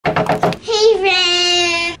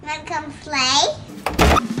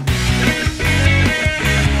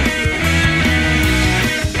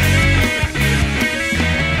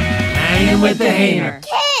with the Hainer.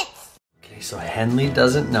 Okay, so Henley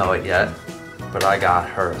doesn't know it yet, but I got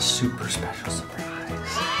her a super special surprise.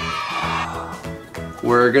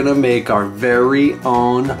 We're gonna make our very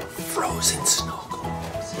own frozen snow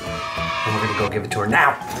globes. And we're gonna go give it to her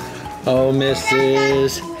now. Oh,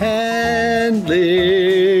 Mrs.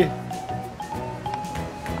 Henley.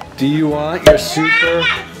 Do you want your super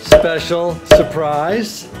special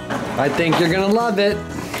surprise? I think you're gonna love it.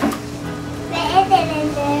 What is it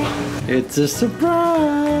in there? It's a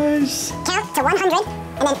surprise. Count to 100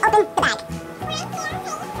 and then open the bag.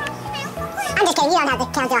 I'm just kidding, you don't have to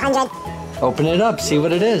count to 100. Open it up, see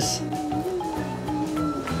what it is.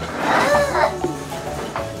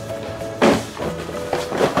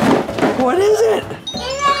 What is it?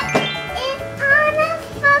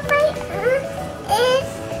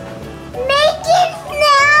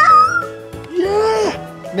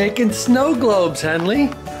 Making snow globes, Henley.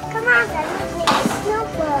 Come on, let's make a snow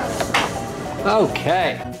globe.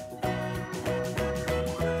 Okay.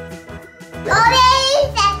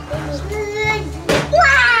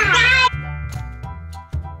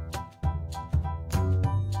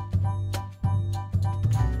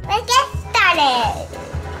 Let's get started.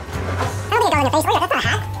 Don't get it all in your face later. That's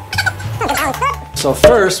not a hat. So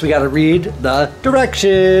first, we gotta read the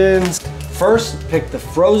directions. First, pick the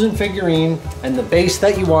frozen figurine and the base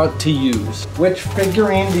that you want to use. Which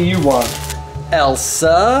figurine do you want?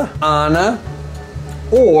 Elsa, Anna,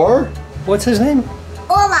 or what's his name?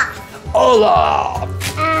 Olaf. Olaf.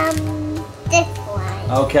 This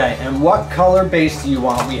one. Okay, and what color base do you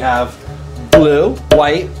want? We have blue,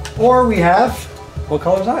 white, or we have, what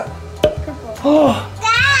color is that? Purple. Oh,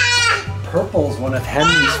 purple's one of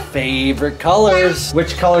Henry's favorite colors.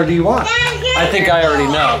 Which color do you want? I think I already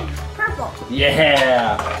know. Purple.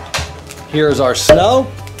 Yeah. Here's our snow.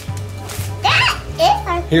 That is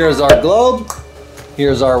our Here's our globe.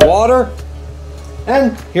 Here's our water.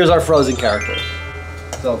 And here's our frozen characters.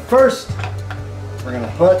 So first, we're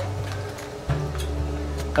gonna put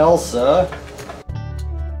Elsa.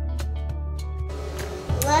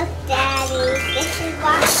 Look, Daddy. This is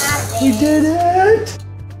what happened. We did it!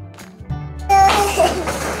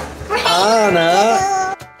 Anna.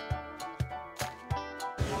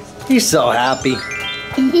 He's so happy.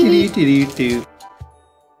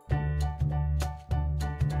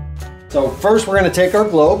 So first we're gonna take our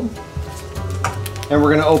globe and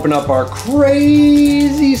we're gonna open up our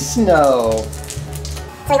crazy snow. So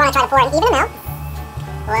we want to try to pour an even amount.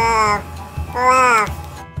 Whoa. Whoa.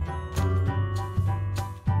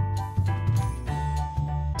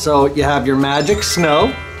 So you have your magic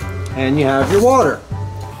snow and you have your water.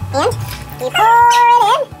 And you pour it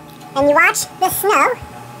in and you watch the snow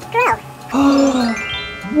grow.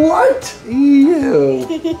 What? Ew.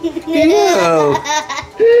 Ew.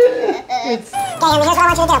 Okay, here's what I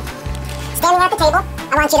want you to do. Standing at the table, I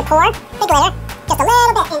want you to pour the glitter just a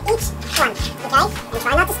little bit in each one, okay? And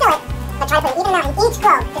try not to spill it, but try to put an even amount in each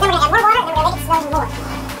globe. Because then we're going to add more water and we're going to make it snow even more.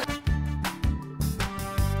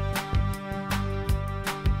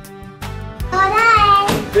 All done.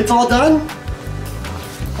 It's all done?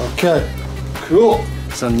 Okay, cool.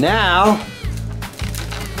 So now,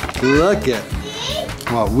 look at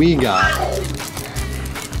what we got.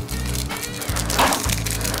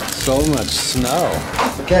 So much snow.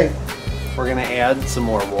 Okay, we're gonna add some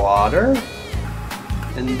more water.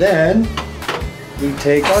 And then we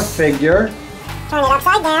take our figure. Turn it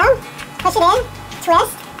upside down, push it in,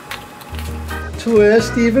 twist.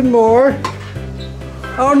 Twist even more.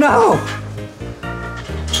 Oh no!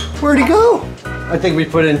 Where'd he go? I think we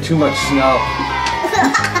put in too much snow.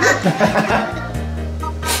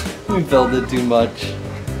 We filled it too much.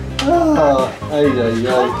 Oh, ay, ay,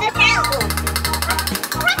 ay.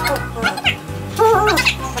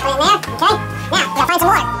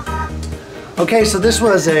 Okay, so this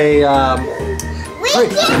was a We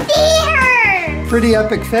can see her! pretty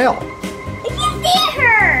epic fail. We can see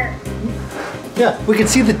her! Yeah, we can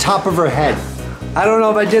see the top of her head. I don't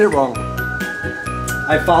know if I did it wrong.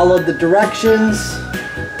 I followed the directions.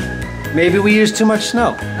 Maybe we used too much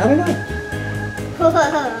snow. I don't know.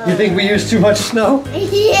 You think we used too much snow?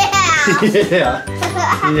 Yeah! Yeah.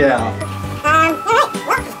 Yeah. Alright, look.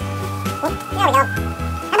 There we go.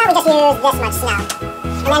 How about we just use this much snow?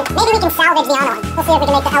 And then maybe we can salvage the other one. We'll see if we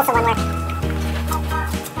can make the Elsa one work.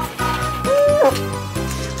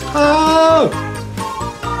 Oh!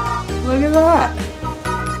 Look at that.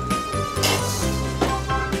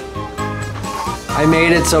 I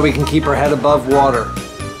made it so we can keep her head above water.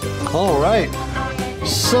 All right.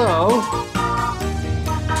 So,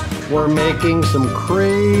 we're making some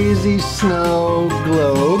crazy snow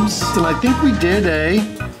globes. And I think we did a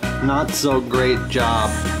not so great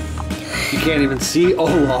job. You can't even see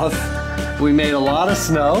Olaf. We made a lot of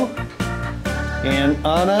snow. And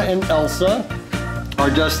Anna and Elsa are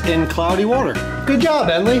just in cloudy water. Good job,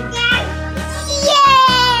 Emily. Yay!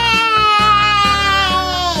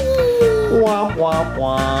 Womp, womp,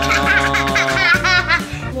 womp.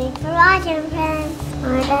 Thanks for watching, friends.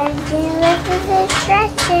 What I do with the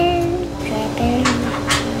instructions.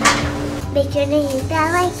 Make sure to hit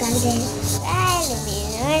that like button. And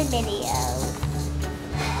more videos.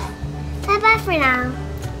 Bye-bye for now.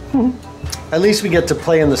 At least we get to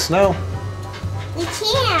play in the snow. We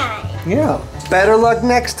can. Yeah. Better luck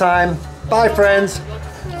next time. Bye, friends.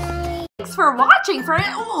 Thanks for watching,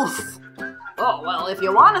 friends. Oh, well, if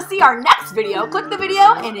you want to see our next video, click the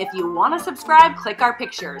video. And if you want to subscribe, click our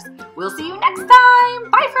pictures. We'll see you next time.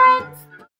 Bye, friends.